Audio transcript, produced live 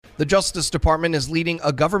The Justice Department is leading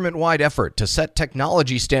a government-wide effort to set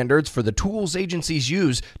technology standards for the tools agencies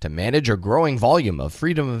use to manage a growing volume of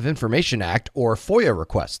Freedom of Information Act or FOIA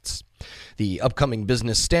requests. The upcoming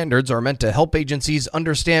business standards are meant to help agencies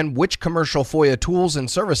understand which commercial FOIA tools and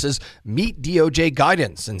services meet DOJ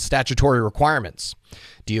guidance and statutory requirements.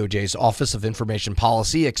 DOJ's Office of Information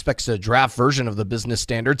Policy expects a draft version of the business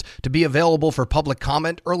standards to be available for public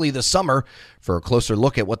comment early this summer. For a closer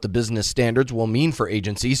look at what the business standards will mean for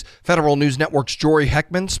agencies, Federal News Network's Jory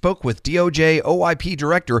Heckman spoke with DOJ OIP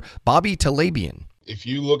Director Bobby Talabian. If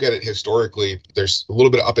you look at it historically, there's a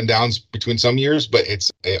little bit of up and downs between some years, but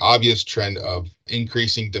it's an obvious trend of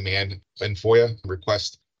increasing demand in FOIA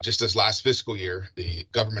requests. Just this last fiscal year, the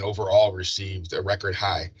government overall received a record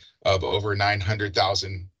high of over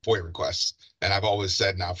 900,000 FOIA requests. And I've always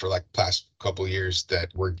said now for like past couple of years that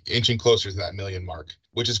we're inching closer to that million mark,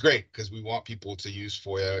 which is great because we want people to use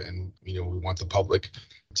FOIA and, we want the public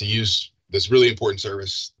to use this really important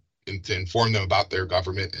service and to inform them about their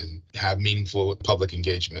government and have meaningful public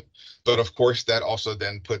engagement. But of course, that also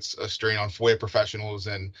then puts a strain on FOIA professionals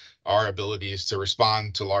and our abilities to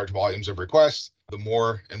respond to large volumes of requests. The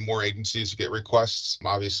more and more agencies get requests,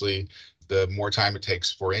 obviously, the more time it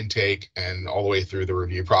takes for intake and all the way through the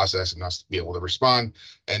review process and us to be able to respond.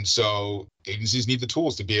 And so agencies need the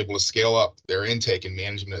tools to be able to scale up their intake and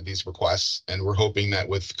management of these requests. And we're hoping that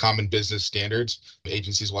with common business standards,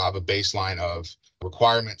 agencies will have a baseline of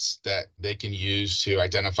requirements that they can use to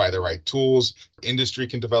identify the right tools. Industry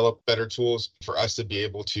can develop better tools for us to be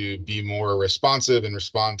able to be more responsive and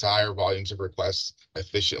respond to higher volumes of requests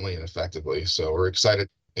efficiently and effectively. So we're excited.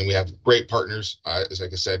 And we have great partners,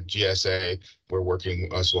 like I said, GSA, we're working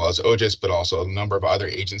as well as OGIS, but also a number of other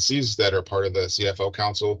agencies that are part of the CFO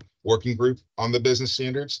Council working group on the business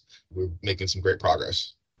standards. We're making some great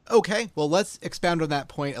progress. Okay, well, let's expound on that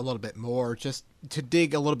point a little bit more. Just to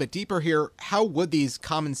dig a little bit deeper here, how would these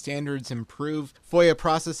common standards improve FOIA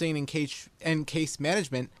processing and case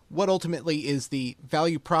management? What ultimately is the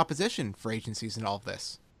value proposition for agencies in all of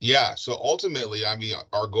this? Yeah, so ultimately,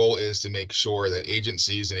 our goal is to make sure that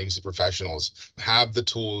agencies and agency professionals have the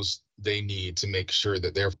tools they need to make sure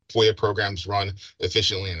that their FOIA programs run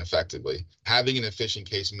efficiently and effectively. Having an efficient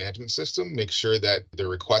case management system makes sure that the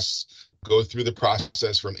requests go through the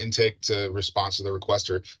process from intake to response to the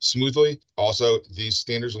requester smoothly. Also, these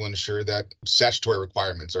standards will ensure that statutory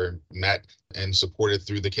requirements are met and supported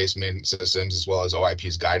through the case management systems as well as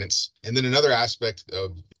OIP's guidance. And then another aspect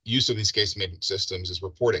of use of these case management systems is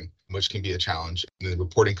reporting, which can be a challenge. And the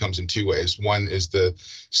reporting comes in two ways. One is the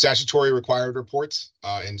statutory required reports.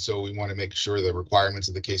 And so we want to make sure the requirements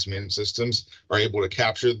of the case management systems are able to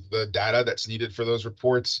capture the data that's needed for those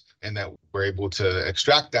reports and that we're able to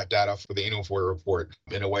extract that data for the annual FOIA report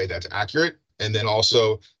in a way that's accurate. And then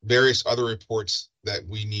also various other reports that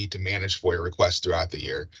we need to manage FOIA requests throughout the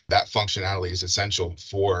year. That functionality is essential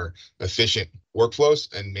for efficient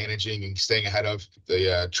workflows and managing and staying ahead of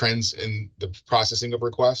the trends in the processing of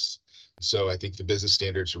requests. So I think the business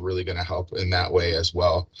standards are really going to help in that way as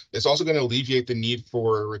well. It's also going to alleviate the need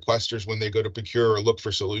for requesters when they go to procure or look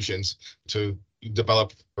for solutions to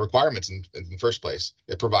develop requirements in the first place.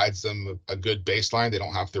 It provides them a good baseline. They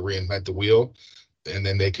don't have to reinvent the wheel. And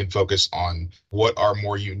then they can focus on what are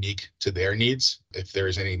more unique to their needs. If there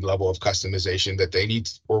is any level of customization that they need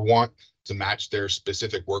or want to match their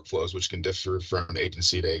specific workflows, which can differ from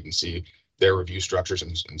agency to agency, their review structures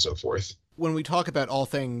and so forth. When we talk about all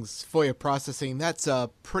things FOIA processing, that's a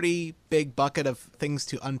pretty big bucket of things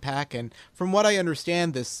to unpack. And from what I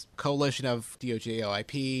understand, this coalition of DOJ,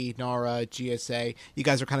 OIP, NARA, GSA, you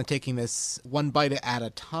guys are kind of taking this one bite at a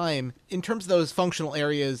time. In terms of those functional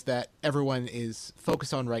areas that everyone is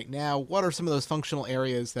focused on right now, what are some of those functional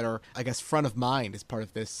areas that are, I guess, front of mind as part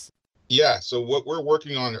of this? Yeah, so what we're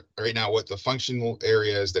working on right now, what the functional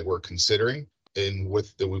areas that we're considering and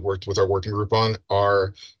that we worked with our working group on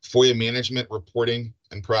are FOIA management, reporting,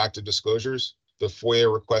 and proactive disclosures, the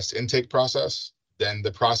FOIA request intake process, then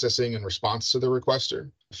the processing and response to the requester,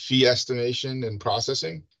 fee estimation and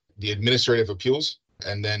processing, the administrative appeals,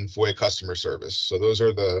 and then FOIA customer service. So those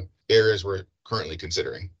are the areas we're currently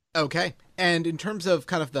considering. Okay. And in terms of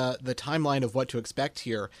kind of the timeline of what to expect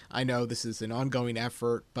here, I know this is an ongoing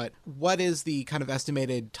effort, but what is the kind of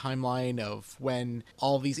estimated timeline of when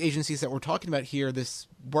all these agencies that we're talking about here, this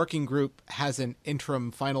working group has an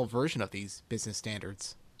interim final version of these business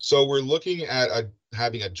standards? So we're looking at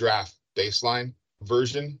having a draft baseline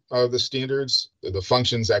version of the standards, the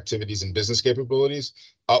functions, activities, and business capabilities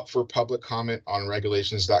up for public comment on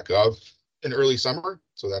regulations.gov in early summer.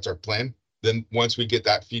 So that's our plan. Then once we get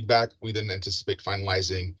that feedback, we then anticipate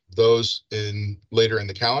finalizing those later in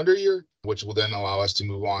the calendar year which will then allow us to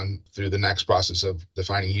move on through the next process of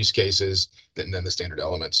defining use cases and then the standard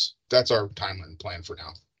elements. That's our timeline plan for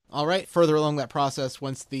now. All right, further along that process,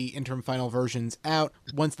 once the interim final version's out,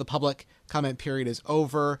 once the public comment period is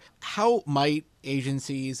over, how might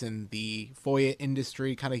agencies and the FOIA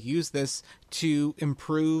industry kind of use this to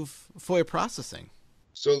improve FOIA processing?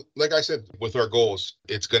 So, like I said, with our goals,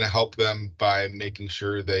 it's going to help them by making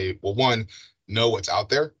sure they, well, one, know what's out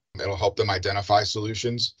there. It'll help them identify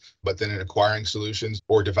solutions, but then in acquiring solutions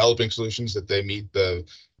or developing solutions that they meet the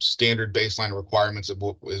standard baseline requirements of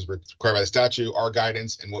what is required by the statute, our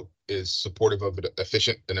guidance, and what is supportive of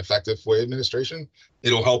efficient and effective FOIA administration.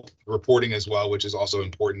 It'll help reporting as well, which is also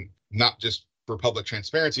important, not just for public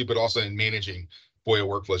transparency, but also in managing FOIA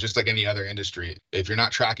workflows, just like any other industry. If you're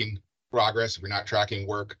not tracking progress, if you're not tracking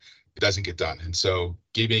work, it doesn't get done. And so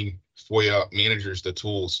giving FOIA managers the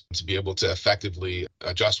tools to be able to effectively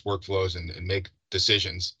adjust workflows and make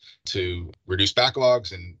decisions to reduce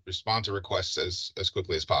backlogs and respond to requests as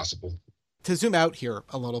quickly as possible. To zoom out here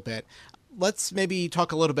a little bit, let's maybe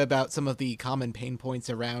talk a little bit about some of the common pain points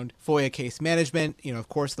around FOIA case management. Of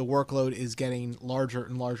course, the workload is getting larger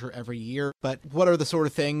and larger every year, but what are the sort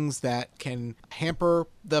of things that can hamper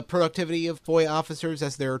the productivity of FOIA officers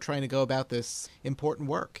as they're trying to go about this important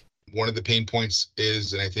work? One of the pain points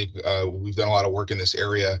is, and I think we've done a lot of work in this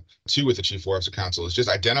area too with the Chief FOIA Officer Council, is just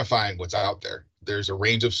identifying what's out there. There's a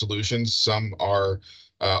range of solutions. Some are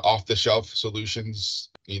off-the-shelf solutions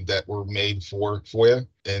that were made for FOIA,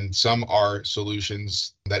 and some are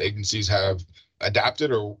solutions that agencies have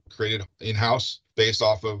adapted or created in-house based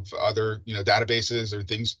off of other databases or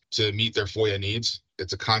things to meet their FOIA needs.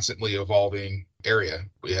 It's a constantly evolving area.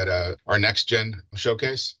 We had our next gen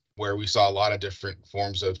showcase where we saw a lot of different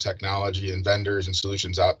forms of technology and vendors and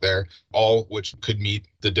solutions out there, all which could meet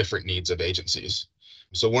the different needs of agencies.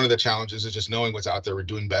 So one of the challenges is just knowing what's out there. We're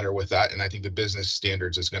doing better with that. And I think the business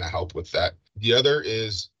standards is going to help with that. The other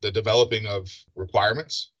is the developing of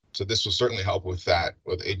requirements. So this will certainly help with that,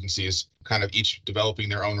 with agencies kind of each developing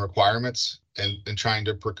their own requirements and trying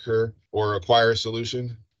to procure or acquire a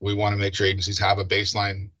solution. We want to make sure agencies have a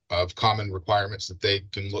baseline of common requirements that they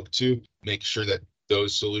can look to, make sure that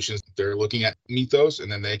those solutions they're looking at meet those, and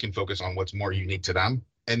then they can focus on what's more unique to them.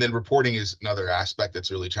 And then reporting is another aspect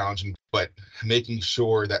that's really challenging, but making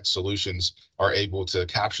sure that solutions are able to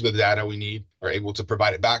capture the data we need, are able to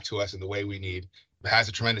provide it back to us in the way we need, has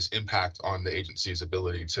a tremendous impact on the agency's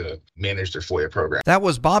ability to manage their FOIA program. That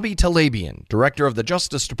was Bobby Talabian, Director of the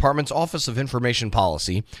Justice Department's Office of Information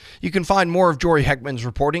Policy. You can find more of Jory Heckman's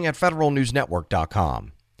reporting at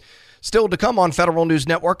federalnewsnetwork.com. Still to come on Federal News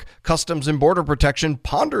Network, Customs and Border Protection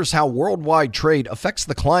ponders how worldwide trade affects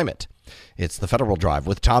the climate. It's the Federal Drive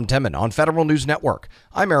with Tom Temin on Federal News Network.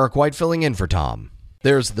 I'm Eric White filling in for Tom.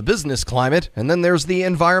 There's the business climate, and then there's the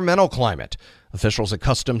environmental climate. Officials at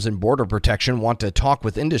Customs and Border Protection want to talk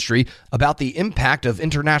with industry about the impact of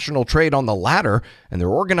international trade on the latter, and they're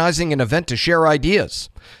organizing an event to share ideas.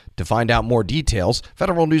 To find out more details,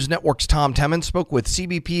 Federal News Network's Tom Temin spoke with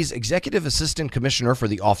CBP's Executive Assistant Commissioner for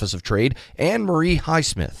the Office of Trade, Anne Marie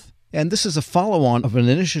Highsmith. And this is a follow-on of an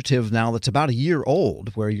initiative now that's about a year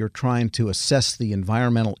old, where you're trying to assess the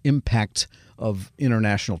environmental impact of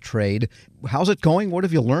international trade. How's it going? What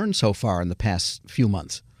have you learned so far in the past few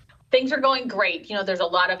months? Things are going great. There's a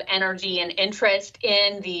lot of energy and interest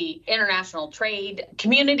in the international trade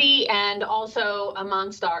community and also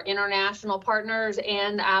amongst our international partners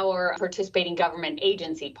and our participating government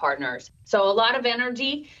agency partners. So a lot of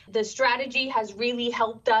energy. The strategy has really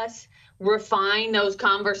helped us refine those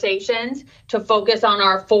conversations to focus on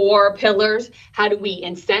our 4 pillars. How do we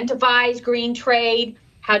incentivize green trade?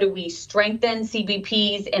 How do we strengthen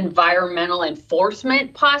CBP's environmental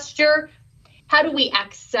enforcement posture? How do we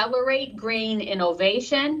accelerate green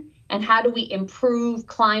innovation? And how do we improve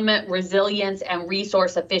climate resilience and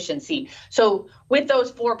resource efficiency? So with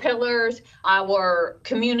those 4 pillars, our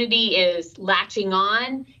community is latching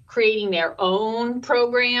on, creating their own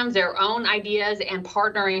programs, their own ideas, and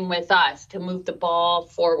partnering with us to move the ball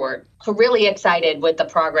forward. So really excited with the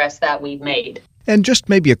progress that we've made. And just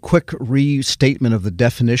maybe a quick restatement of the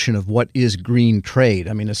definition of what is green trade.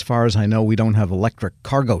 I mean, as far as I know, we don't have electric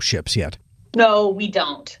cargo ships yet. No, we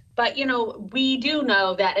don't. But, we do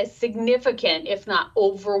know that a significant, if not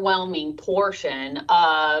overwhelming portion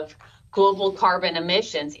of global carbon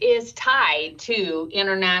emissions is tied to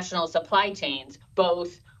international supply chains,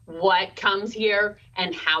 both what comes here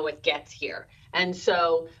and how it gets here. And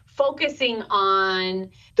so focusing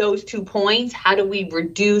on those 2 points, how do we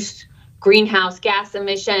reduce greenhouse gas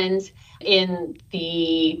emissions in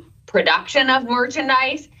the production of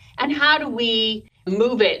merchandise, and how do we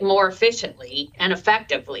move it more efficiently and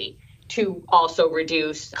effectively to also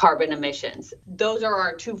reduce carbon emissions. Those are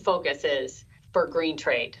our two focuses for green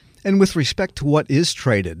trade. And with respect to what is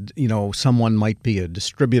traded, someone might be a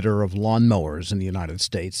distributor of lawnmowers in the United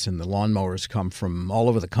States, and the lawnmowers come from all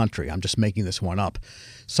over the country. I'm just making this one up.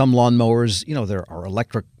 Some lawnmowers, there are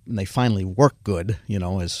electric, and they finally work good.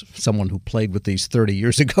 As someone who played with these 30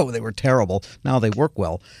 years ago, they were terrible. Now they work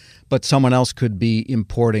well. But someone else could be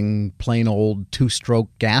importing plain old two-stroke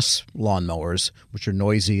gas lawnmowers, which are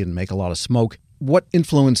noisy and make a lot of smoke. What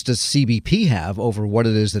influence does CBP have over what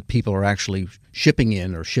it is that people are actually shipping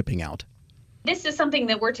in or shipping out? This is something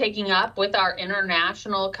that we're taking up with our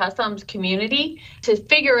international customs community to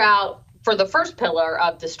figure out, for the first pillar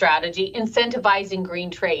of the strategy, incentivizing green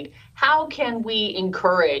trade. How can we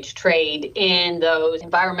encourage trade in those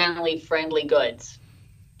environmentally friendly goods?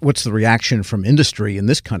 What's the reaction from industry in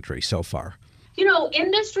this country so far?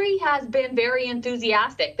 Industry has been very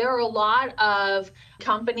enthusiastic. There are a lot of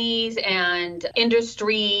companies and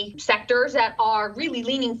industry sectors that are really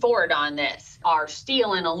leaning forward on this. Our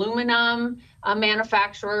steel and aluminum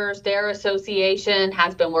manufacturers, their association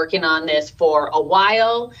has been working on this for a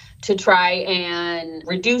while to try and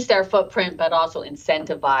reduce their footprint, but also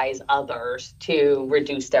incentivize others to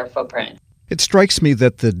reduce their footprint. It strikes me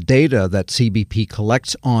that the data that CBP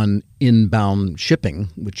collects on inbound shipping,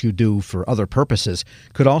 which you do for other purposes,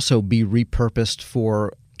 could also be repurposed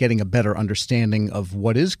for getting a better understanding of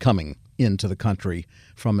what is coming into the country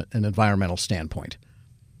from an environmental standpoint.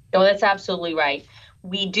 No, that's absolutely right.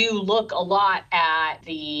 We do look a lot at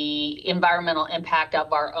the environmental impact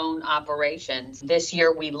of our own operations. This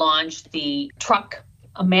year we launched the truck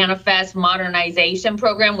manifest modernization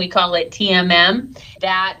program. We call it TMM.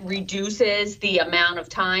 That reduces the amount of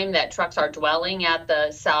time that trucks are dwelling at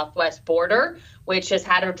the southwest border, which has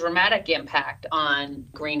had a dramatic impact on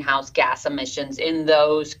greenhouse gas emissions in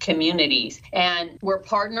those communities. And we're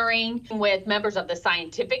partnering with members of the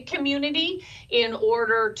scientific community in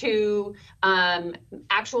order to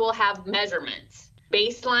have measurements.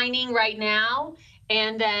 Baselining right now,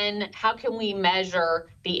 and then how can we measure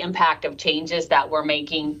the impact of changes that we're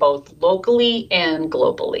making both locally and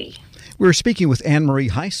globally? We're speaking with Anne-Marie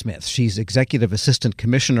Highsmith. She's Executive Assistant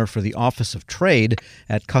Commissioner for the Office of Trade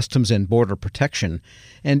at Customs and Border Protection.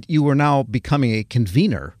 And you are now becoming a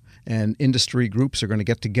convener, and industry groups are going to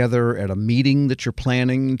get together at a meeting that you're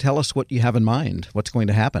planning. Tell us what you have in mind. What's going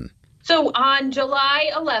to happen? So on July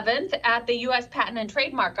 11th at the U.S. Patent and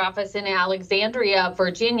Trademark Office in Alexandria,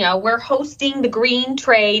 Virginia, we're hosting the Green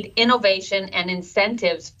Trade Innovation and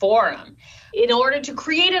Incentives Forum in order to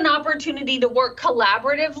create an opportunity to work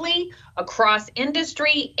collaboratively across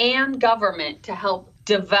industry and government to help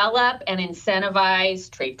develop and incentivize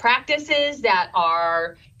trade practices that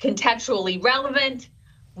are contextually relevant,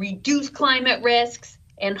 reduce climate risks,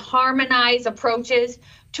 and harmonize approaches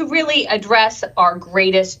to really address our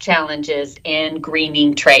greatest challenges in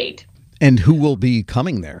greening trade. And who will be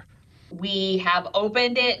coming there? We have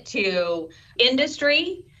opened it to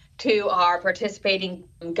industry, to our participating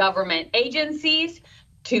government agencies,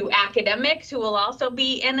 to academics who will also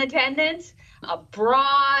be in attendance, a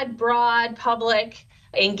broad public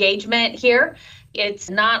engagement here. It's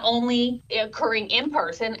not only occurring in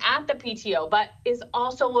person at the PTO, but is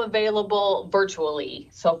also available virtually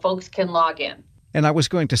so folks can log in. And I was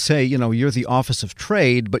going to say, you're the Office of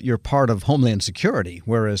Trade, but you're part of Homeland Security,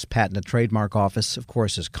 whereas Patent and Trademark Office, of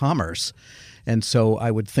course, is commerce. And so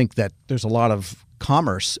I would think that there's a lot of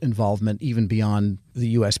commerce involvement even beyond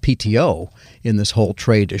the USPTO in this whole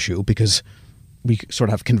trade issue, because we sort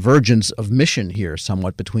of have convergence of mission here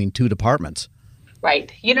somewhat between two departments.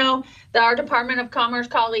 Right. Our Department of Commerce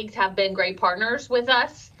colleagues have been great partners with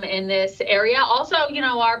us in this area. Also,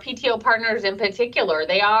 our PTO partners in particular,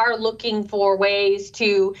 they are looking for ways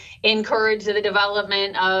to encourage the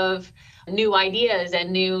development of new ideas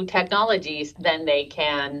and new technologies. Then they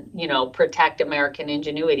can, protect American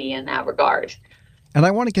ingenuity in that regard. And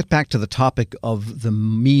I want to get back to the topic of the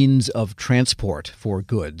means of transport for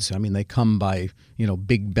goods. I mean, they come by,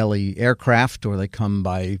 big belly aircraft, or they come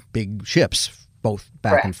by big ships, both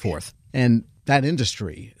back Correct. And forth. And that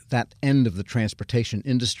industry, that end of the transportation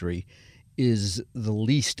industry, is the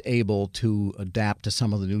least able to adapt to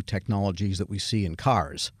some of the new technologies that we see in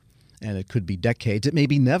cars. And it could be decades. It may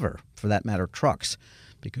be never, for that matter, trucks.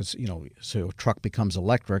 Because, so a truck becomes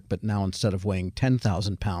electric, but now instead of weighing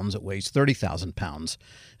 10,000 pounds, it weighs 30,000 pounds.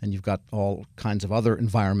 And you've got all kinds of other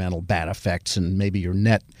environmental bad effects, and maybe your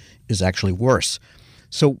net is actually worse.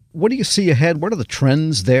 So what do you see ahead? What are the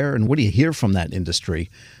trends there, and what do you hear from that industry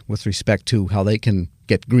with respect to how they can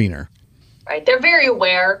get greener? Right. They're very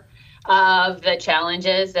aware of the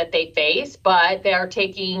challenges that they face, but they're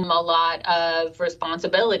taking a lot of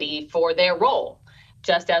responsibility for their role,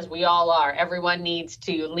 just as we all are. Everyone needs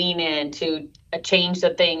to lean in to change the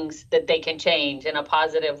things that they can change in a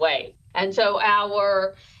positive way. And so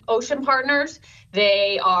our ocean partners,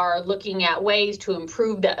 they are looking at ways to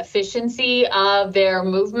improve the efficiency of their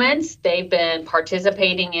movements. They've been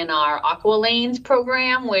participating in our Aqua Lanes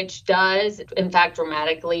program, which does, in fact,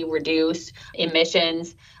 dramatically reduce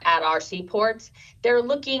emissions at our seaports. They're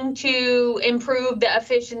looking to improve the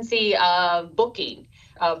efficiency of booking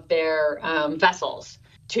of their vessels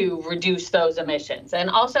to reduce those emissions, and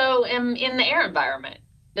also in the air environment,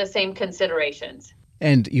 the same considerations.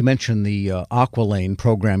 And you mentioned the Aqua Lane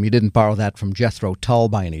program. You didn't borrow that from Jethro Tull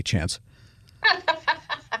by any chance?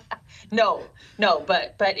 No,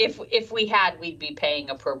 but if we had, we'd be paying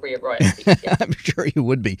appropriate royalties. Yeah. I'm sure you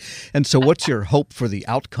would be. And so what's your hope for the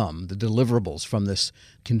outcome, the deliverables from this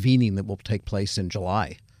convening that will take place in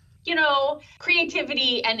July? You know,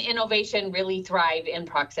 creativity and innovation really thrive in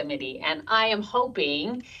proximity. And I am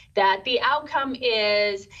hoping that the outcome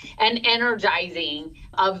is an energizing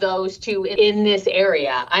of those two in this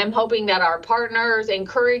area. I'm hoping that our partners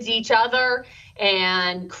encourage each other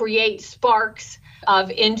and create sparks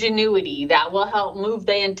of ingenuity that will help move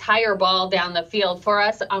the entire ball down the field for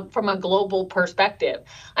us from a global perspective.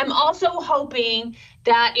 I'm also hoping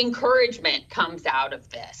that encouragement comes out of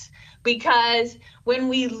this. Because when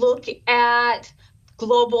we look at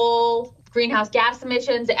global greenhouse gas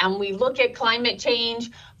emissions and we look at climate change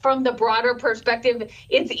from the broader perspective,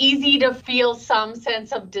 it's easy to feel some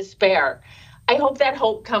sense of despair. I hope that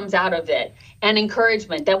hope comes out of it and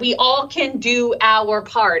encouragement that we all can do our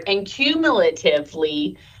part, and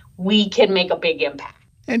cumulatively we can make a big impact.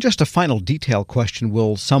 And just a final detail question.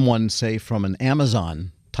 Will someone, say, from an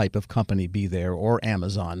Amazon type of company be there, or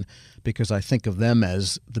Amazon, because I think of them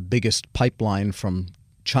as the biggest pipeline from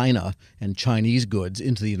China and Chinese goods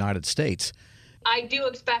into the United States? I do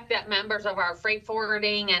expect that members of our freight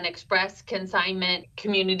forwarding and express consignment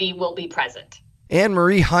community will be present. Anne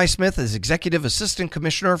Marie Highsmith is Executive Assistant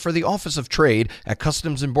Commissioner for the Office of Trade at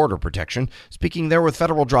Customs and Border Protection, speaking there with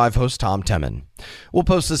Federal Drive host Tom Temin. We'll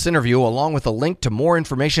post this interview along with a link to more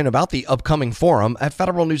information about the upcoming forum at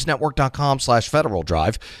federalnewsnetwork.com/Federal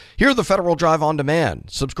Drive. Hear the Federal Drive on demand.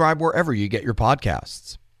 Subscribe wherever you get your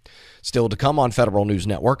podcasts. Still to come on Federal News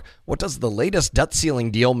Network, what does the latest debt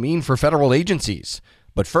ceiling deal mean for federal agencies?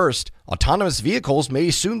 But first, autonomous vehicles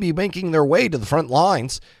may soon be making their way to the front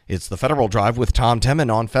lines. It's the Federal Drive with Tom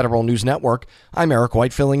Temin on Federal News Network. I'm Eric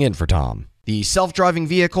White filling in for Tom. The self-driving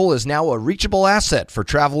vehicle is now a reachable asset for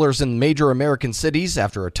travelers in major American cities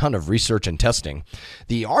after a ton of research and testing.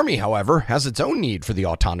 The Army, however, has its own need for the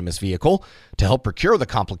autonomous vehicle. To help procure the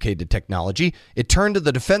complicated technology, it turned to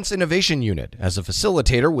the Defense Innovation Unit as a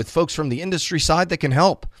facilitator with folks from the industry side that can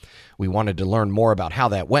help. We wanted to learn more about how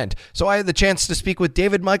that went, so I had the chance to speak with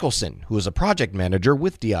David Michelson, who is a project manager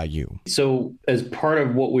with DIU. So as part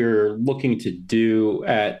of what we're looking to do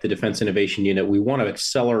at the Defense Innovation Unit, we want to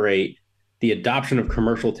accelerate the adoption of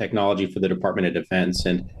commercial technology for the Department of Defense.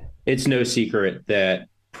 And it's no secret that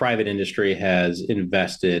private industry has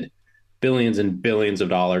invested billions and billions of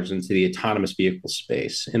dollars into the autonomous vehicle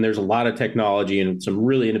space. And there's a lot of technology and some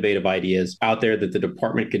really innovative ideas out there that the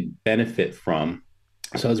department could benefit from.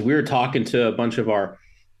 So as we were talking to a bunch of our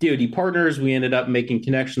DoD partners, we ended up making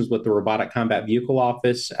connections with the Robotic Combat Vehicle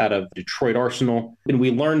Office out of Detroit Arsenal. And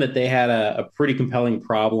we learned that they had a pretty compelling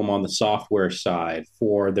problem on the software side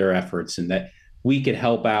for their efforts, and that we could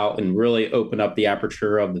help out and really open up the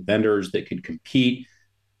aperture of the vendors that could compete,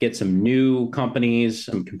 get some new companies,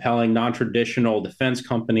 some compelling non-traditional defense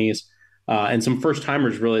companies, and some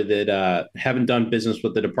first-timers really that haven't done business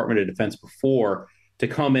with the Department of Defense before, to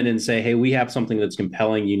come in and say, hey, we have something that's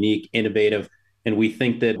compelling, unique, innovative, and we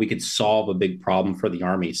think that we could solve a big problem for the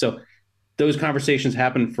Army. So those conversations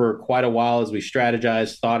happened for quite a while as we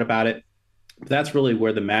strategized, thought about it. That's really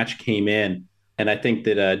where the match came in. And I think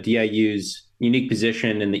that DIU's unique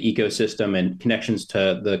position in the ecosystem and connections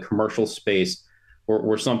to the commercial space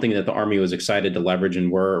were something that the Army was excited to leverage,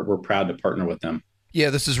 and we're proud to partner with them. Yeah,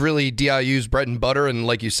 this is really DIU's bread and butter. And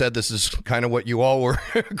like you said, this is kind of what you all were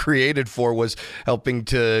created for, was helping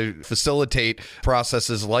to facilitate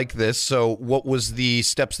processes like this. So what was the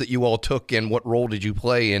steps that you all took, and what role did you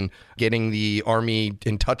play in getting the Army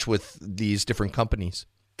in touch with these different companies?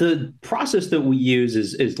 The process that we use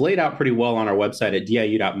is laid out pretty well on our website at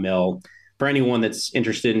diu.mil. For anyone that's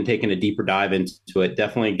interested in taking a deeper dive into it,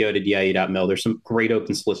 definitely go to diu.mil. There's some great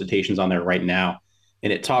open solicitations on there right now.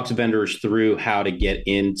 And it talks vendors through how to get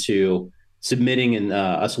into submitting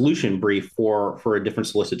a solution brief for a different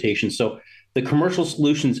solicitation. So The commercial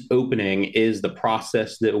solutions opening is the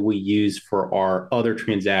process that we use for our other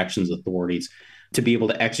transactions authorities to be able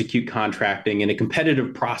to execute contracting in a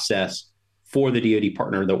competitive process for the DoD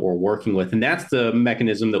partner that we're working with. And that's the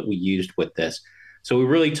mechanism that we used with this. So we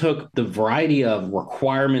really took the variety of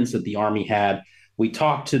requirements that the Army had. We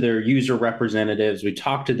talked to their user representatives, we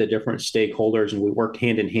talked to the different stakeholders, and we worked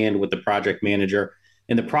hand in hand with the project manager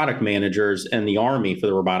and the product managers and the Army for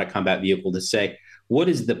the robotic combat vehicle to say, what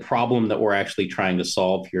is the problem that we're actually trying to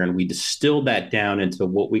solve here? And we distilled that down into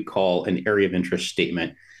what we call an area of interest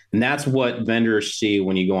statement. And that's what vendors see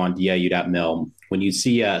when you go on diu.mil. When you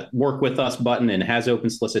see a work with us button and has open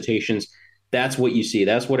solicitations, that's what you see.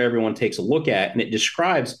 That's what everyone takes a look at. And it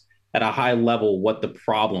describes at a high level what the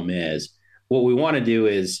problem is. What we want to do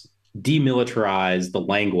is demilitarize the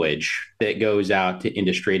language that goes out to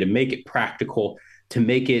industry to make it practical, to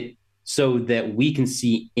make it so that we can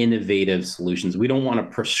see innovative solutions. We don't want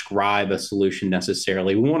to prescribe a solution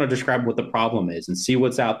necessarily. We want to describe what the problem is and see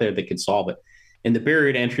what's out there that could solve it. And the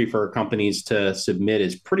barrier to entry for companies to submit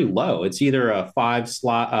is pretty low. It's either a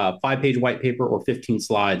five-page white paper or 15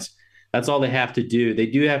 slides. That's all they have to do. They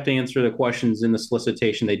do have to answer the questions in the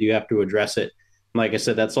solicitation. They do have to address it. Like I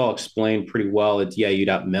said, that's all explained pretty well at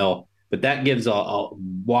diu.mil. But that gives a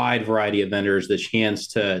wide variety of vendors the chance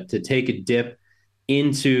to take a dip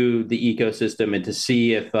into the ecosystem and to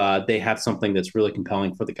see if they have something that's really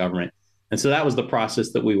compelling for the government. And so that was the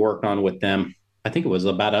process that we worked on with them. I think it was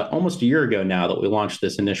about almost a year ago now that we launched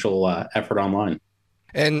this initial effort online.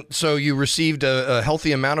 And so you received a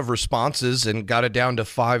healthy amount of responses and got it down to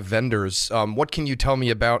 5 vendors. What can you tell me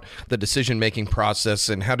about the decision-making process,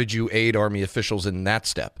 and how did you aid Army officials in that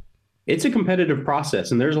step? It's a competitive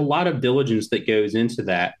process, and there's a lot of diligence that goes into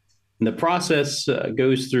that. And the process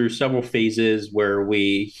goes through several phases where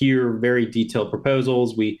we hear very detailed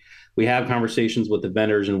proposals. We have conversations with the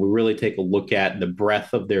vendors, and we really take a look at the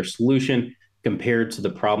breadth of their solution compared to the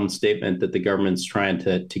problem statement that the government's trying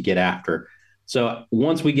to get after. So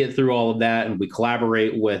once we get through all of that and we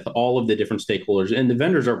collaborate with all of the different stakeholders, and the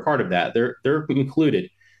vendors are part of that, they're included,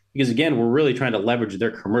 because again, we're really trying to leverage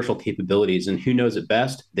their commercial capabilities, and who knows it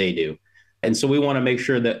best? They do. And so we want to make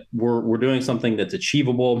sure that we're doing something that's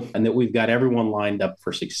achievable and that we've got everyone lined up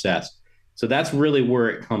for success. So that's really where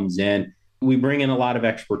it comes in. We bring in a lot of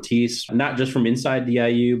expertise, not just from inside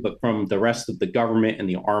DIU, but from the rest of the government and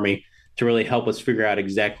the Army to really help us figure out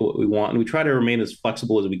exactly what we want. And we try to remain as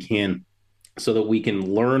flexible as we can so that we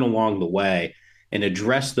can learn along the way and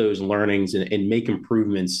address those learnings and make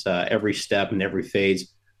improvements every step and every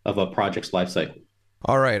phase of a project's lifecycle.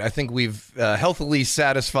 All right. I think we've healthily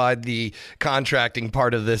satisfied the contracting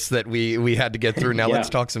part of this that we had to get through. Now let's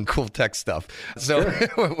talk some cool tech stuff. So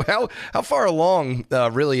sure. how far along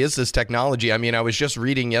really is this technology? I mean, I was just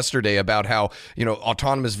reading yesterday about how,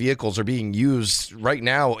 autonomous vehicles are being used right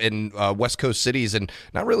now in West Coast cities, and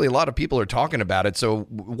not really a lot of people are talking about it. So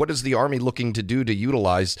what is the Army looking to do to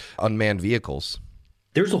utilize unmanned vehicles?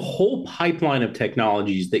 There's a whole pipeline of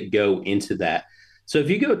technologies that go into that. So if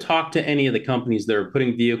you go talk to any of the companies that are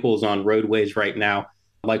putting vehicles on roadways right now,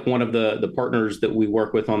 like one of the partners that we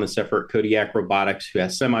work with on this effort, Kodiak Robotics, who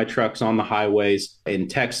has semi-trucks on the highways in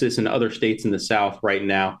Texas and other states in the South right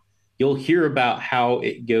now, you'll hear about how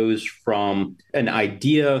it goes from an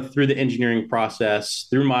idea through the engineering process,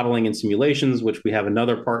 through modeling and simulations, which we have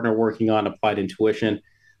another partner working on, Applied Intuition,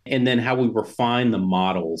 and then how we refine the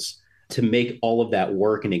models to make all of that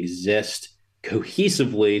work and exist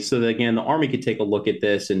cohesively so that, again, the Army could take a look at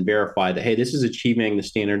this and verify that, hey, this is achieving the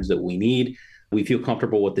standards that we need. We feel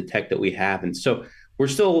comfortable with the tech that we have. And so we're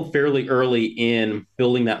still fairly early in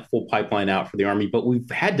building that full pipeline out for the Army, but we've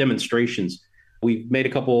had demonstrations. We've made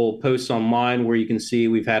a couple posts online where you can see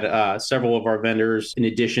we've had several of our vendors, in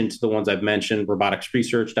addition to the ones I've mentioned,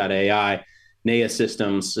 roboticsresearch.ai, NEA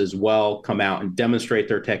Systems as well, come out and demonstrate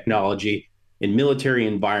their technology in military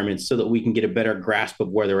environments so that we can get a better grasp of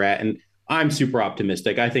where they're at. And I'm super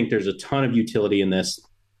optimistic. I think there's a ton of utility in this.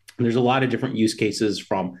 There's a lot of different use cases,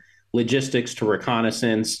 from logistics to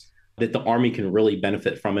reconnaissance, that the Army can really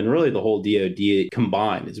benefit from, and really the whole DoD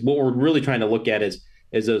combined. Is what we're really trying to look at is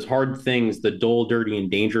those hard things, the dull, dirty, and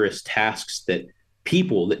dangerous tasks that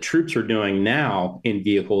troops are doing now in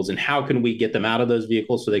vehicles, and how can we get them out of those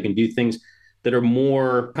vehicles so they can do things that are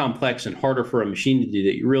more complex and harder for a machine to do,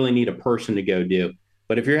 that you really need a person to go do.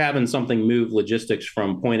 But if you're having something move logistics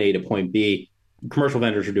from point A to point B, commercial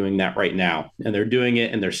vendors are doing that right now, and they're doing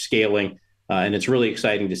it and they're scaling. And it's really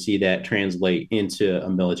exciting to see that translate into a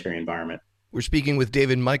military environment. We're speaking with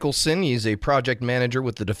David Michelson. He's a project manager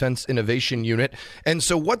with the Defense Innovation Unit. And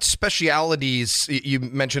so what specialities, you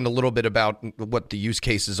mentioned a little bit about what the use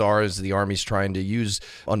cases are as the Army's trying to use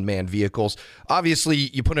unmanned vehicles. Obviously,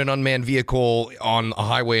 you put an unmanned vehicle on a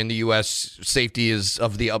highway in the U.S., safety is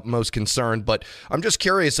of the utmost concern. But I'm just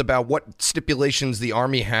curious about what stipulations the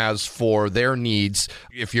Army has for their needs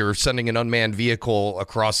if you're sending an unmanned vehicle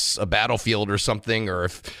across a battlefield or something, or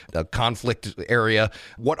if a conflict area.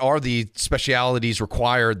 What are the specialities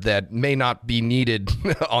required that may not be needed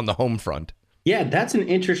on the home front? Yeah, that's an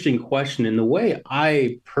interesting question. And the way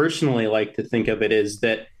I personally like to think of it is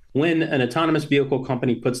that when an autonomous vehicle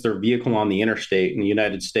company puts their vehicle on the interstate in the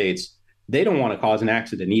United States, they don't want to cause an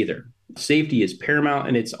accident either. Safety is paramount.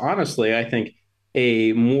 And it's honestly, I think,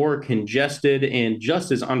 a more congested and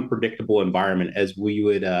just as unpredictable environment as you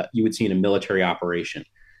would see in a military operation.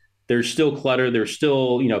 There's still clutter. There's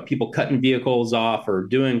still, people cutting vehicles off or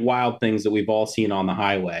doing wild things that we've all seen on the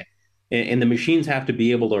highway. And the machines have to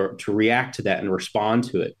be able to react to that and respond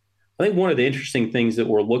to it. I think one of the interesting things that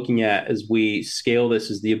we're looking at as we scale this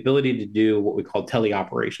is the ability to do what we call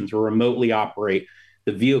teleoperations, or remotely operate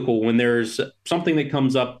the vehicle when there's something that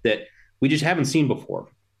comes up that we just haven't seen before.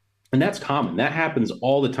 And that's common. That happens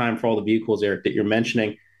all the time for all the vehicles, Eric, that you're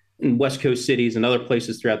mentioning. In West Coast cities and other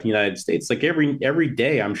places throughout the United States, like every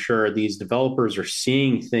day, I'm sure these developers are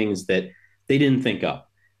seeing things that they didn't think of.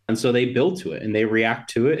 And so they build to it and they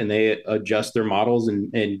react to it and they adjust their models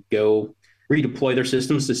and go redeploy their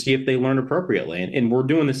systems to see if they learn appropriately. And we're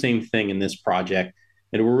doing the same thing in this project.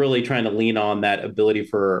 And we're really trying to lean on that ability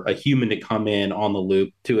for a human to come in on the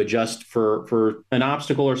loop to adjust for an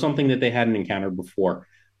obstacle or something that they hadn't encountered before.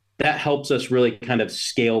 That helps us really kind of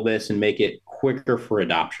scale this and make it quicker for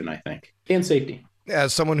adoption, I think, and safety.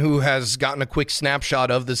 As someone who has gotten a quick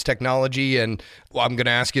snapshot of this technology, and I'm going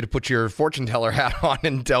to ask you to put your fortune teller hat on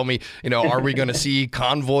and tell me, are we going to see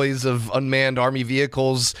convoys of unmanned Army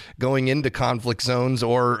vehicles going into conflict zones,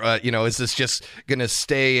 or, is this just going to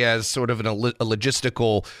stay as sort of a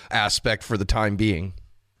logistical aspect for the time being?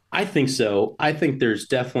 I think so. I think there's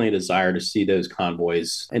definitely a desire to see those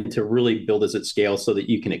convoys and to really build this at scale so that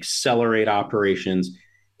you can accelerate operations,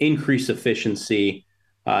 increase efficiency,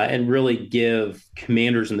 and really give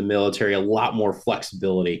commanders in the military a lot more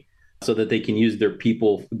flexibility so that they can use their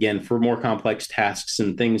people, again, for more complex tasks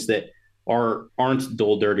and things that aren't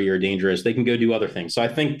dull, dirty, or dangerous. They can go do other things. So I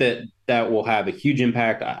think that will have a huge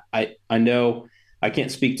impact. I know I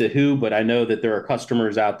can't speak to who, but I know that there are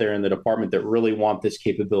customers out there in the department that really want this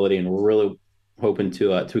capability, and we're really hoping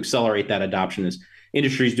to accelerate that adoption as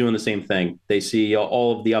industry's doing the same thing. They see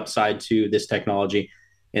all of the upside to this technology,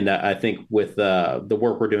 and I think with the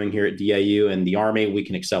work we're doing here at DIU and the Army, we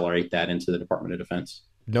can accelerate that into the Department of Defense.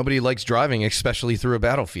 Nobody likes driving, especially through a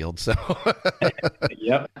battlefield. So,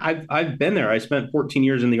 Yep, I've been there. I spent 14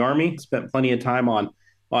 years in the Army, spent plenty of time on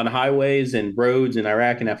highways and roads in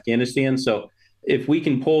Iraq and Afghanistan. So if we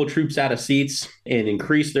can pull troops out of seats and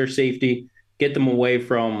increase their safety, get them away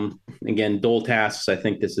from, again, dull tasks, I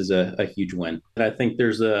think this is a huge win. And I think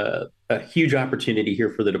there's a huge opportunity here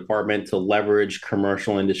for the department to leverage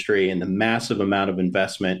commercial industry and the massive amount of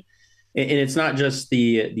investment. And it's not just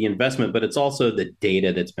the investment, but it's also the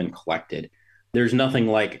data that's been collected. There's nothing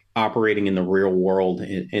like operating in the real world,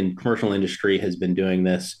 and commercial industry has been doing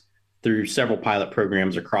this through several pilot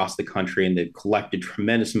programs across the country, and they've collected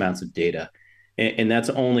tremendous amounts of data. And that's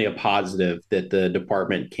only a positive that the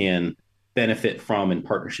department can benefit from in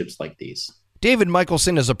partnerships like these. David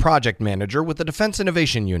Michelson is a project manager with the Defense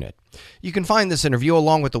Innovation Unit. You can find this interview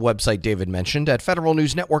along with the website David mentioned at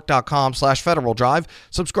federalnewsnetwork.com/Federal Drive.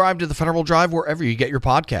 Subscribe to the Federal Drive wherever you get your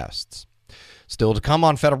podcasts. Still to come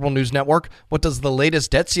on Federal News Network, what does the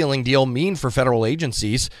latest debt ceiling deal mean for federal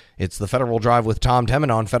agencies? It's the Federal Drive with Tom Temin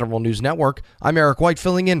on Federal News Network. I'm Eric White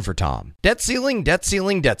filling in for Tom. Debt ceiling, debt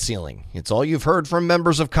ceiling, debt ceiling. It's all you've heard from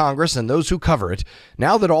members of Congress and those who cover it.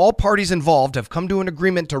 Now that all parties involved have come to an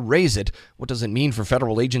agreement to raise it, what does it mean for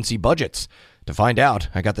federal agency budgets? To find out,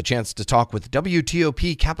 I got the chance to talk with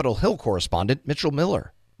WTOP Capitol Hill correspondent Mitchell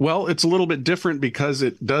Miller. Well, it's a little bit different because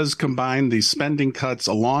it does combine the spending cuts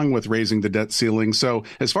along with raising the debt ceiling. So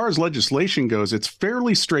as far as legislation goes, it's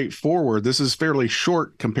fairly straightforward. This is fairly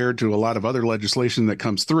short compared to a lot of other legislation that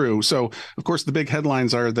comes through. So, of course, the big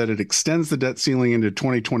headlines are that it extends the debt ceiling into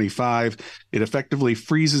 2025. It effectively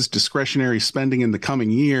freezes discretionary spending in the coming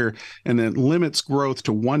year and then limits growth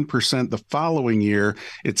to 1% the following year.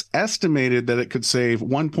 It's estimated that it could save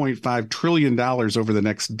 $1.5 trillion over the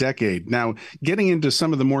next decade. Now, getting into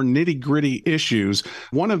some of the more nitty-gritty issues.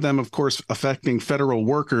 One of them, of course, affecting federal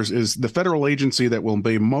workers is the federal agency that will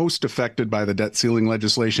be most affected by the debt ceiling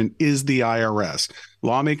legislation is the IRS.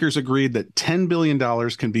 Lawmakers agreed that $10 billion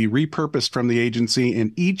can be repurposed from the agency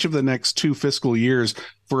in each of the next 2 fiscal years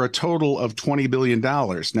for a total of $20 billion.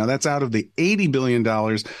 Now, that's out of the $80 billion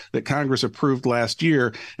that Congress approved last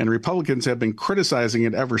year, and Republicans have been criticizing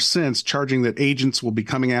it ever since, charging that agents will be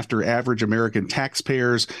coming after average American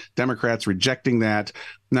taxpayers, Democrats rejecting that.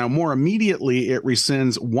 Now, more immediately, it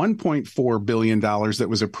rescinds $1.4 billion that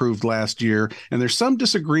was approved last year, and there's some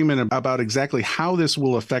disagreement about exactly how this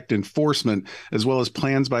will affect enforcement, as well as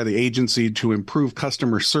plans by the agency to improve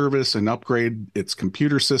customer service and upgrade its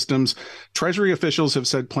computer systems. Treasury officials have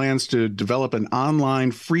said plans to develop an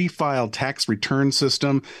online free file tax return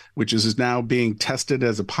system, which is now being tested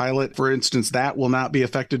as a pilot. For instance, that will not be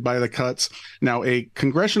affected by the cuts. Now, a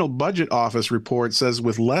Congressional Budget Office report says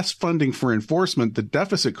with less funding for enforcement, the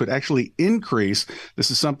deficit could actually increase.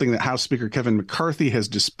 This is something that House Speaker Kevin McCarthy has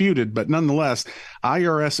disputed, but nonetheless,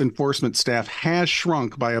 IRS enforcement staff has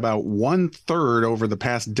shrunk by about 1/3 over the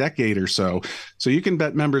past decade or so. So you can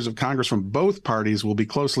bet members of Congress from both parties will be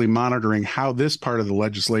closely monitoring how this part of the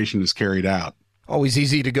legislation is carried out. Always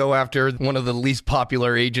easy to go after one of the least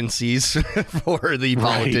popular agencies for the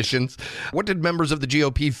politicians. Right. What did members of the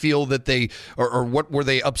GOP feel that they, or what were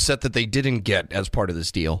they upset that they didn't get as part of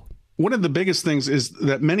this deal? One of the biggest things is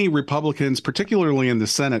that many Republicans, particularly in the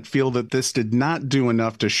Senate, feel that this did not do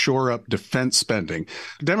enough to shore up defense spending.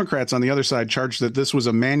 Democrats on the other side charged that this was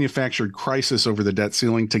a manufactured crisis over the debt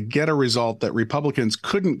ceiling to get a result that Republicans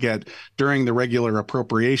couldn't get during the regular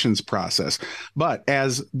appropriations process. But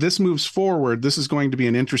as this moves forward, this is going to be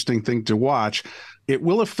an interesting thing to watch. It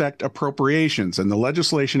will affect appropriations, and the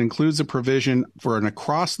legislation includes a provision for an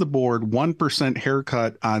across-the-board 1%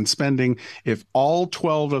 haircut on spending if all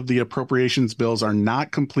 12 of the appropriations bills are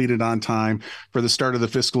not completed on time for the start of the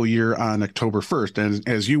fiscal year on October 1st. And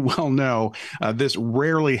as you well know, this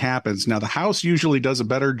rarely happens. Now, the House usually does a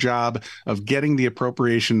better job of getting the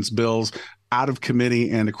appropriations bills out of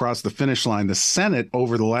committee and across the finish line. The Senate,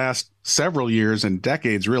 over the last several years and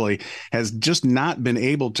decades, really, has just not been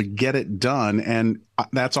able to get it done. And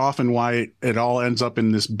that's often why it all ends up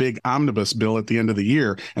in this big omnibus bill at the end of the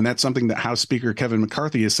year. And that's something that House Speaker Kevin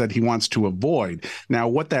McCarthy has said he wants to avoid. Now,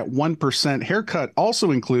 what that 1% haircut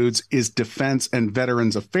also includes is defense and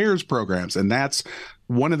veterans affairs programs. And that's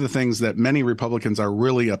one of the things that many Republicans are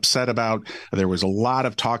really upset about. There was a lot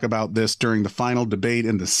of talk about this during the final debate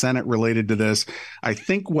in the Senate related to this. I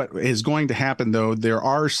think what is going to happen, though, there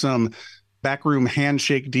are some backroom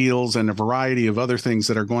handshake deals and a variety of other things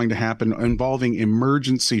that are going to happen involving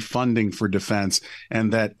emergency funding for defense,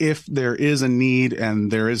 and that if there is a need and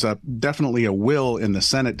there is definitely a will in the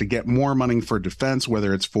Senate to get more money for defense,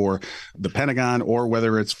 whether it's for the Pentagon or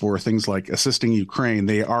whether it's for things like assisting Ukraine,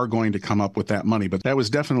 they are going to come up with that money. But that was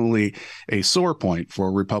definitely a sore point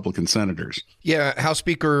for Republican senators. Yeah, House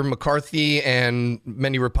Speaker McCarthy and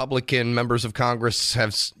many Republican members of Congress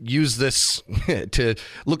have used this to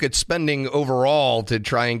look at spending overall to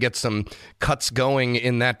try and get some cuts going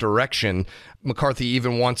in that direction. McCarthy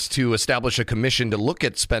even wants to establish a commission to look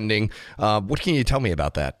at spending. What can you tell me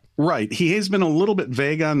about that? Right. He has been a little bit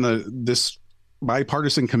vague on this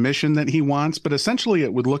bipartisan commission that he wants, but essentially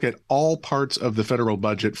it would look at all parts of the federal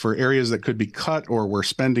budget for areas that could be cut or where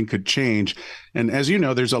spending could change. And as you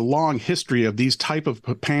know, there's a long history of these type of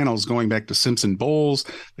panels going back to Simpson Bowles,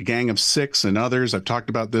 the Gang of Six, and others. I've talked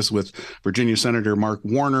about this with Virginia Senator Mark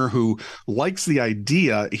Warner, who likes the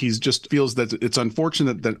idea. He just feels that it's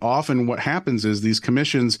unfortunate that often what happens is these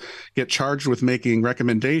commissions get charged with making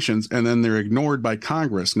recommendations and then they're ignored by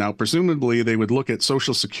Congress. Now, presumably, they would look at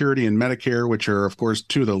Social Security and Medicare, which are, of course,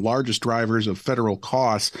 two of the largest drivers of federal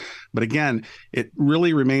costs. But again, it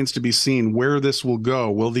really remains to be seen where this will go.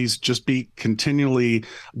 Will these just be continually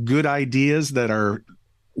good ideas that are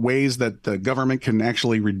ways that the government can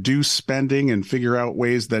actually reduce spending and figure out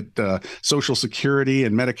ways that Social Security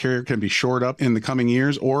and Medicare can be shored up in the coming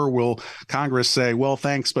years? Or will Congress say, well,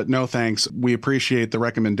 thanks, but no thanks. We appreciate the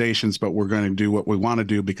recommendations, but we're going to do what we want to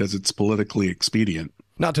do because it's politically expedient?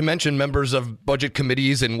 Not to mention members of budget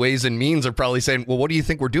committees and Ways and Means are probably saying, well, what do you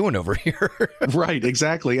think we're doing over here? Right,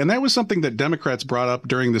 exactly. And that was something that Democrats brought up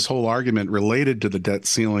during this whole argument related to the debt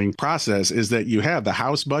ceiling process, is that you have the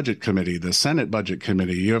House Budget Committee, the Senate Budget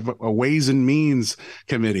Committee, you have a Ways and Means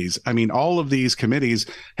committees. I mean, all of these committees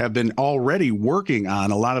have been already working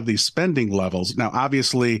on a lot of these spending levels. Now,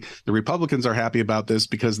 obviously, the Republicans are happy about this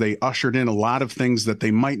because they ushered in a lot of things that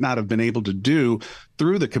they might not have been able to do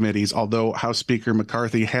through the committees, although House Speaker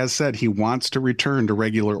McCarthy has said he wants to return to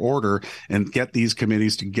regular order and get these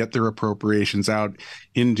committees to get their appropriations out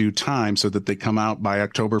in due time so that they come out by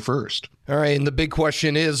October 1st. All right, and the big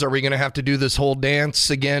question is, are we going to have to do this whole dance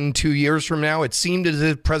again 2 years from now? It seemed as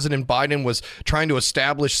if President Biden was trying to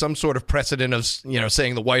establish some sort of precedent of,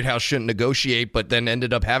 saying the White House shouldn't negotiate, but then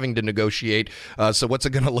ended up having to negotiate. So what's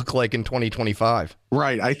it going to look like in 2025?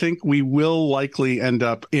 Right. I think we will likely end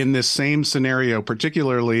up in this same scenario,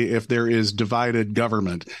 particularly if there is divided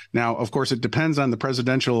government. Now, of course, it depends on the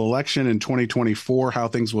presidential election in 2024, how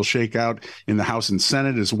things will shake out in the House and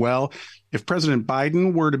Senate as well. If President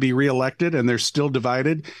Biden were to be reelected and they're still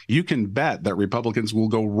divided, you can bet that Republicans will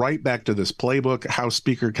go right back to this playbook. House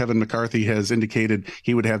Speaker Kevin McCarthy has indicated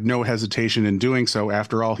he would have no hesitation in doing so.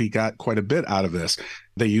 After all, he got quite a bit out of this.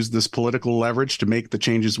 They used this political leverage to make the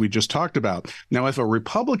changes we just talked about. Now, if a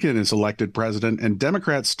Republican is elected president and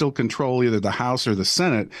Democrats still control either the House or the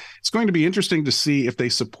Senate, it's going to be interesting to see if they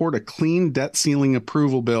support a clean debt ceiling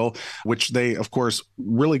approval bill, which they, of course,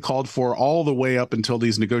 really called for all the way up until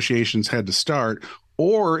these negotiations had to start,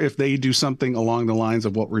 or if they do something along the lines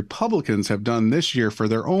of what Republicans have done this year for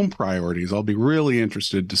their own priorities. I'll be really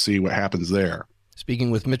interested to see what happens there.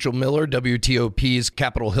 Speaking with Mitchell Miller, WTOP's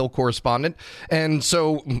Capitol Hill correspondent. And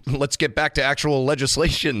so let's get back to actual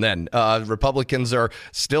legislation then. Republicans are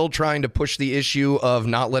still trying to push the issue of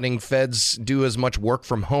not letting feds do as much work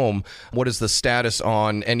from home. What is the status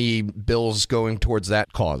on any bills going towards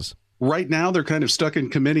that cause? Right now, they're kind of stuck in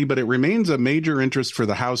committee, but it remains a major interest for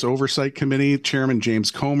the House Oversight Committee, Chairman James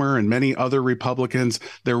Comer and many other Republicans.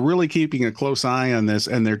 They're really keeping a close eye on this,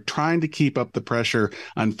 and they're trying to keep up the pressure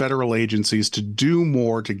on federal agencies to do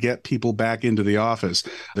more to get people back into the office.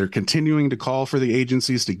 They're continuing to call for the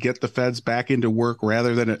agencies to get the feds back into work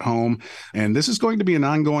rather than at home. And this is going to be an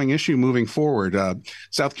ongoing issue moving forward.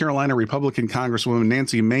 South Carolina Republican Congresswoman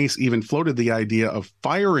Nancy Mace even floated the idea of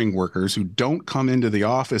firing workers who don't come into the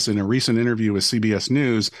office in a recent interview with CBS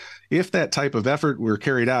News. If that type of effort were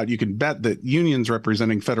carried out, you can bet that unions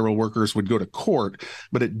representing federal workers would go to court.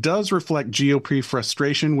 But it does reflect GOP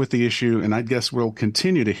frustration with the issue, and I guess we'll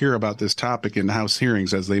continue to hear about this topic in House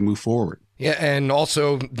hearings as they move forward. Yeah, and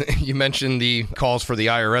also you mentioned the calls for the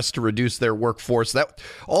IRS to reduce their workforce. That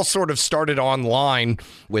all sort of started online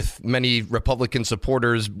with many Republican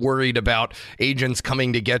supporters worried about agents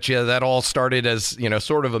coming to get you. That all started as,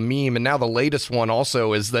 sort of a meme. And now the latest one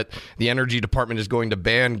also is that the Energy Department is going to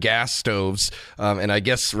ban gas stoves. And I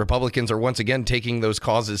guess Republicans are once again taking those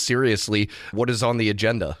causes seriously. What is on the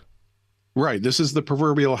agenda? Right. This is the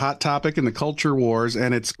proverbial hot topic in the culture wars,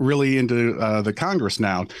 and it's really into the Congress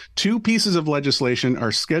now. Two pieces of legislation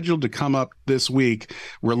are scheduled to come up this week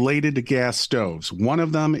related to gas stoves. One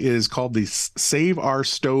of them is called the Save Our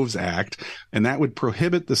Stoves Act, and that would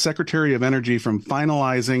prohibit the Secretary of Energy from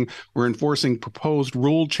finalizing or enforcing proposed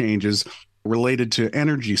rule changes related to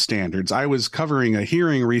energy standards. I was covering a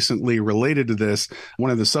hearing recently related to this, one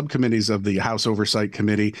of the subcommittees of the House Oversight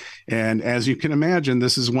Committee. And as you can imagine,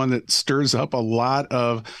 this is one that stirs up a lot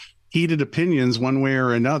of heated opinions one way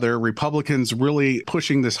or another. Republicans really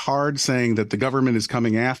pushing this hard, saying that the government is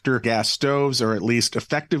coming after gas stoves, or at least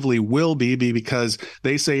effectively will be because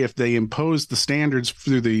they say if they impose the standards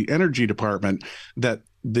through the Energy Department, that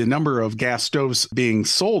the number of gas stoves being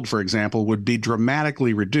sold, for example, would be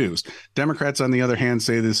dramatically reduced. Democrats, on the other hand,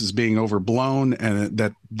 say this is being overblown and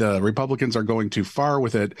that the Republicans are going too far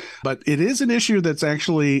with it. But it is an issue that's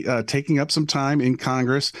actually taking up some time in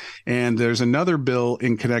Congress. And there's another bill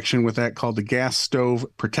in connection with that called the Gas Stove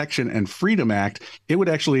Protection and Freedom Act. It would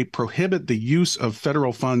actually prohibit the use of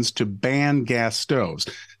federal funds to ban gas stoves.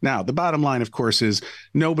 Now, the bottom line, of course, is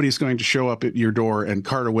nobody's going to show up at your door and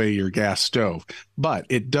cart away your gas stove. But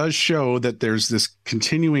it does show that there's this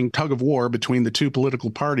continuing tug of war between the two political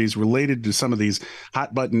parties related to some of these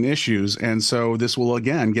hot button issues. And so this will,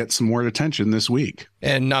 again, get some more attention this week.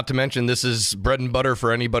 And not to mention, this is bread and butter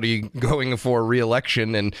for anybody going for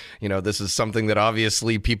re-election. And, this is something that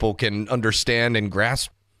obviously people can understand and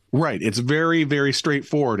grasp. Right. It's very, very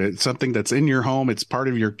straightforward. It's something that's in your home. It's part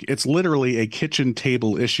of it's literally a kitchen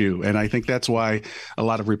table issue. And I think that's why a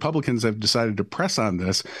lot of Republicans have decided to press on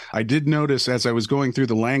this. I did notice as I was going through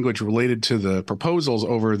the language related to the proposals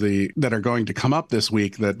that are going to come up this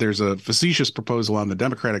week, that there's a facetious proposal on the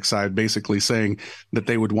Democratic side, basically saying that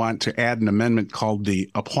they would want to add an amendment called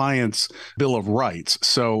the Appliance Bill of Rights.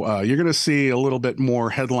 So you're going to see a little bit more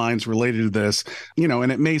headlines related to this,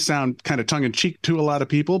 and it may sound kind of tongue in cheek to a lot of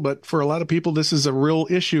people, but for a lot of people, this is a real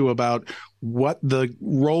issue about what the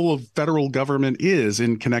role of federal government is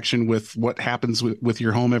in connection with what happens with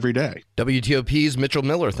your home every day. WTOP's Mitchell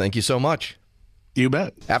Miller, thank you so much. You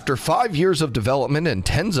bet. After 5 years of development and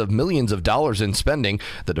tens of millions of dollars in spending,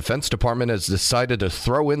 the Defense Department has decided to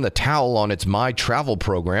throw in the towel on its My Travel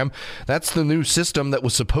program. That's the new system that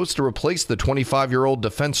was supposed to replace the 25-year-old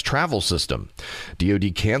defense travel system.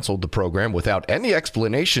 DoD canceled the program without any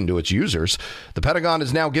explanation to its users. The Pentagon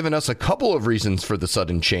has now given us a couple of reasons for the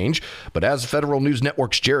sudden change, but as Federal News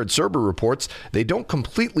Network's Jared Serber reports, they don't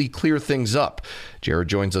completely clear things up. Jared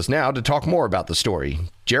joins us now to talk more about the story.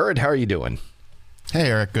 Jared, how are you doing? Hey,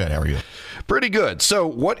 Eric. Good. How are you? Pretty good. So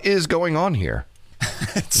what is going on here?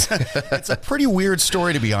 It's a pretty weird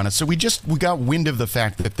story, to be honest. So we got wind of the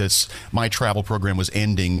fact that this My Travel program was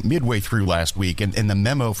ending midway through last week. And the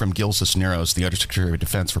memo from Gil Cisneros, the Undersecretary of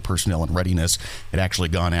Defense for Personnel and Readiness, had actually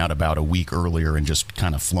gone out about a week earlier and just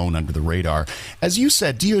kind of flown under the radar. As you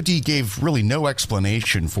said, DoD gave really no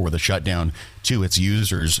explanation for the shutdown to its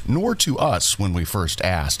users, nor to us when we first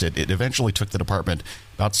asked. It eventually took the department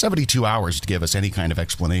about 72 hours to give us any kind of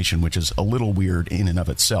explanation, which is a little weird in and of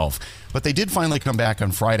itself. But they did finally come back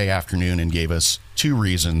on Friday afternoon and gave us two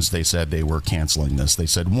reasons they said they were canceling this. They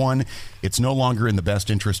said, one, it's no longer in the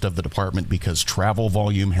best interest of the department because travel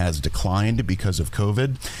volume has declined because of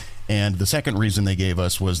COVID. And the second reason they gave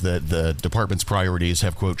us was that the department's priorities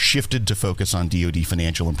have, quote, shifted to focus on DoD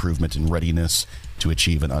financial improvement and readiness to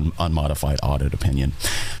achieve an unmodified audit opinion.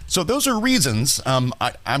 So those are reasons. I'm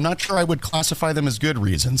not sure I would classify them as good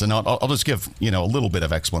reasons. And I'll just give, a little bit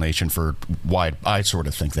of explanation for why I sort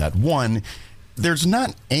of think that. One, there's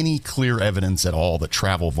not any clear evidence at all that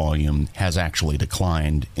travel volume has actually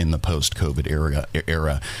declined in the post-COVID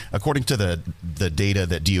era. According to the data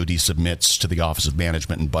that DoD submits to the Office of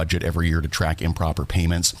Management and Budget every year to track improper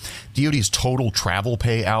payments, DoD's total travel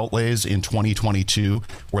pay outlays in 2022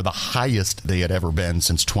 were the highest they had ever been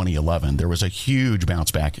since 2011. There was a huge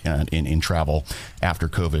bounce back in travel after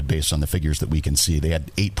COVID based on the figures that we can see. They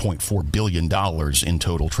had $8.4 billion in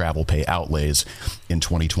total travel pay outlays in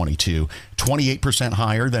 2022. 28%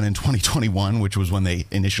 higher than in 2021, which was when they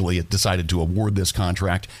initially decided to award this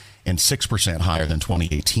contract, and 6% higher than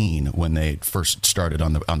 2018 when they first started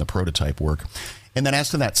on the prototype work. And then as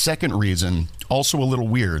to that second reason, also a little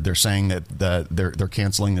weird. They're saying that they're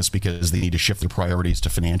canceling this because they need to shift their priorities to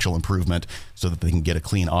financial improvement so that they can get a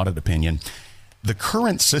clean audit opinion. The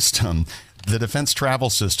current system, the defense travel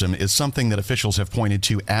system, is something that officials have pointed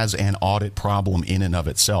to as an audit problem in and of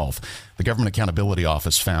itself. The Government Accountability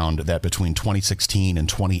Office found that between 2016 and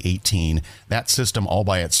 2018, that system all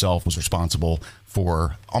by itself was responsible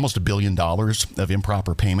for almost $1 billion of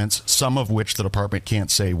improper payments, some of which the department can't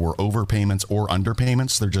say were overpayments or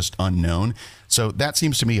underpayments. They're just unknown. So that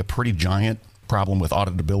seems to me a pretty giant problem with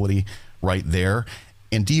auditability right there.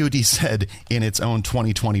 And DoD said in its own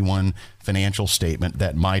 2021 financial statement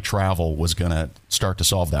that My Travel was going to start to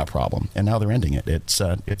solve that problem, and now they're ending it.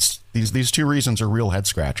 It's these two reasons are real head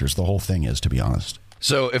scratchers. The whole thing is, to be honest.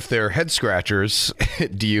 So if they're head scratchers,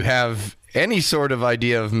 do you have any sort of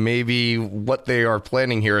idea of maybe what they are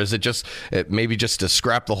planning here? Is it just maybe just to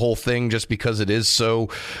scrap the whole thing just because it is so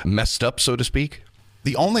messed up, so to speak?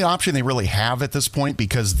 The only option they really have at this point,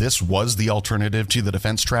 because this was the alternative to the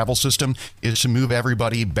defense travel system, is to move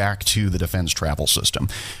everybody back to the defense travel system.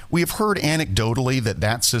 We have heard anecdotally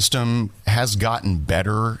that system has gotten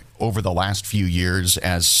better over the last few years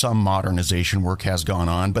as some modernization work has gone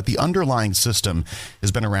on, but the underlying system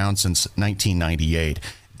has been around since 1998.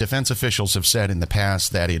 Defense officials have said in the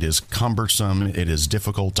past that it is cumbersome, it is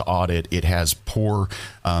difficult to audit, it has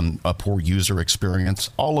a poor user experience.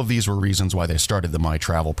 All of these were reasons why they started the My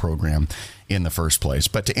Travel program in the first place.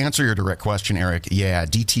 But to answer your direct question, Eric, yeah,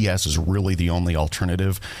 DTS is really the only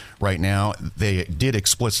alternative right now. They did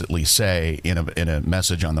explicitly say in a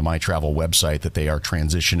message on the My Travel website that they are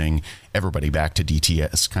transitioning everybody back to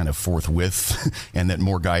DTS kind of forthwith, and that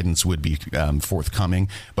more guidance would be forthcoming.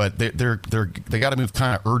 But they got to move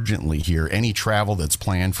kind of urgently here. Any travel that's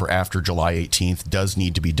planned for after July 18th does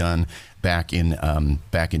need to be done back in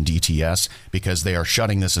DTS, because they are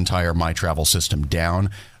shutting this entire My Travel system down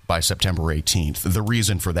by September 18th. The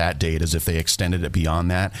reason for that date is if they extended it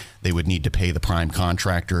beyond that, they would need to pay the prime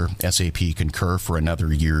contractor, SAP Concur, for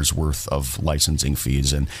another year's worth of licensing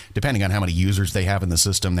fees. And depending on how many users they have in the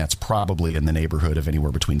system, that's probably in the neighborhood of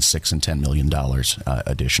anywhere between $6 and $10 million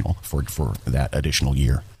additional for that additional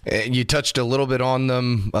year. You touched a little bit on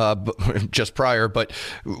them just prior, but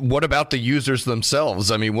what about the users themselves?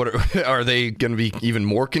 I mean, are they going to be even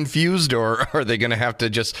more confused, or are they going to have to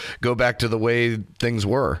just go back to the way things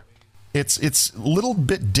were? It's a little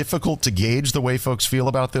bit difficult to gauge the way folks feel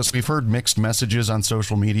about this. We've heard mixed messages on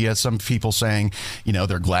social media. Some people saying,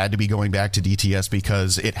 they're glad to be going back to DTS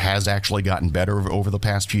because it has actually gotten better over the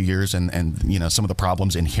past few years, and some of the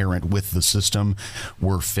problems inherent with the system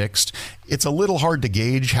were fixed. It's a little hard to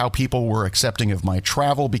gauge how people were accepting of my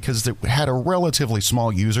travel because it had a relatively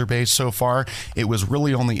small user base so far. It was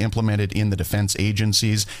really only implemented in the defense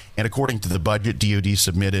agencies, and according to the budget DoD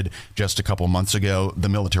submitted just a couple months ago, the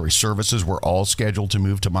military services were all scheduled to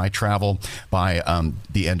move to my travel by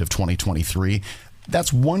the end of 2023.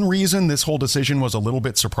 That's one reason this whole decision was a little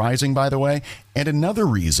bit surprising, by the way. And another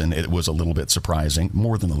reason it was a little bit surprising,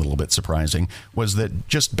 more than a little bit surprising, was that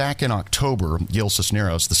just back in October, Gil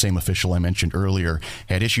Cisneros, the same official I mentioned earlier,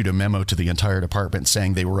 had issued a memo to the entire department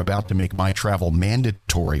saying they were about to make my travel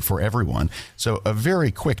mandatory for everyone. So a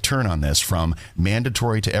very quick turn on this from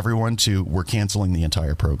mandatory to everyone to we're canceling the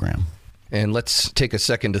entire program. And let's take a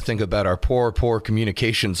second to think about our poor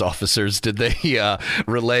communications officers. Did they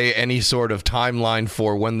relay any sort of timeline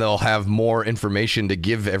for when they'll have more information to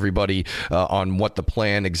give everybody on what the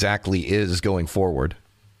plan exactly is going forward?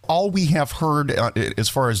 All we have heard as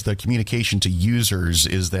far as the communication to users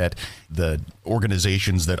is that the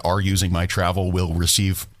organizations that are using my travel will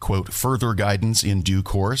receive, quote, further guidance in due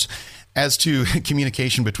course. As to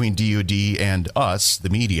communication between DoD and us, the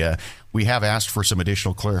media, we have asked for some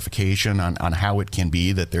additional clarification on how it can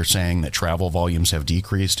be that they're saying that travel volumes have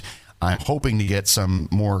decreased. I'm hoping to get some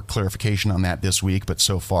more clarification on that this week, but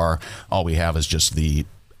so far all we have is just the,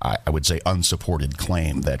 I would say, unsupported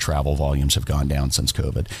claim that travel volumes have gone down since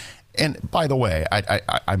COVID. And by the way,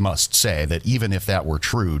 I must say that even if that were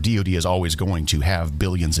true, DoD is always going to have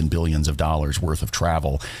billions and billions of dollars worth of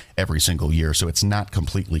travel every single year. So it's not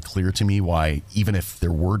completely clear to me why, even if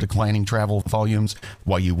there were declining travel volumes,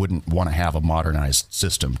 why you wouldn't want to have a modernized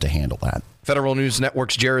system to handle that. Federal News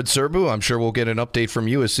Network's Jared Serbu, I'm sure we'll get an update from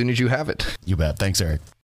you as soon as you have it. You bet. Thanks, Eric.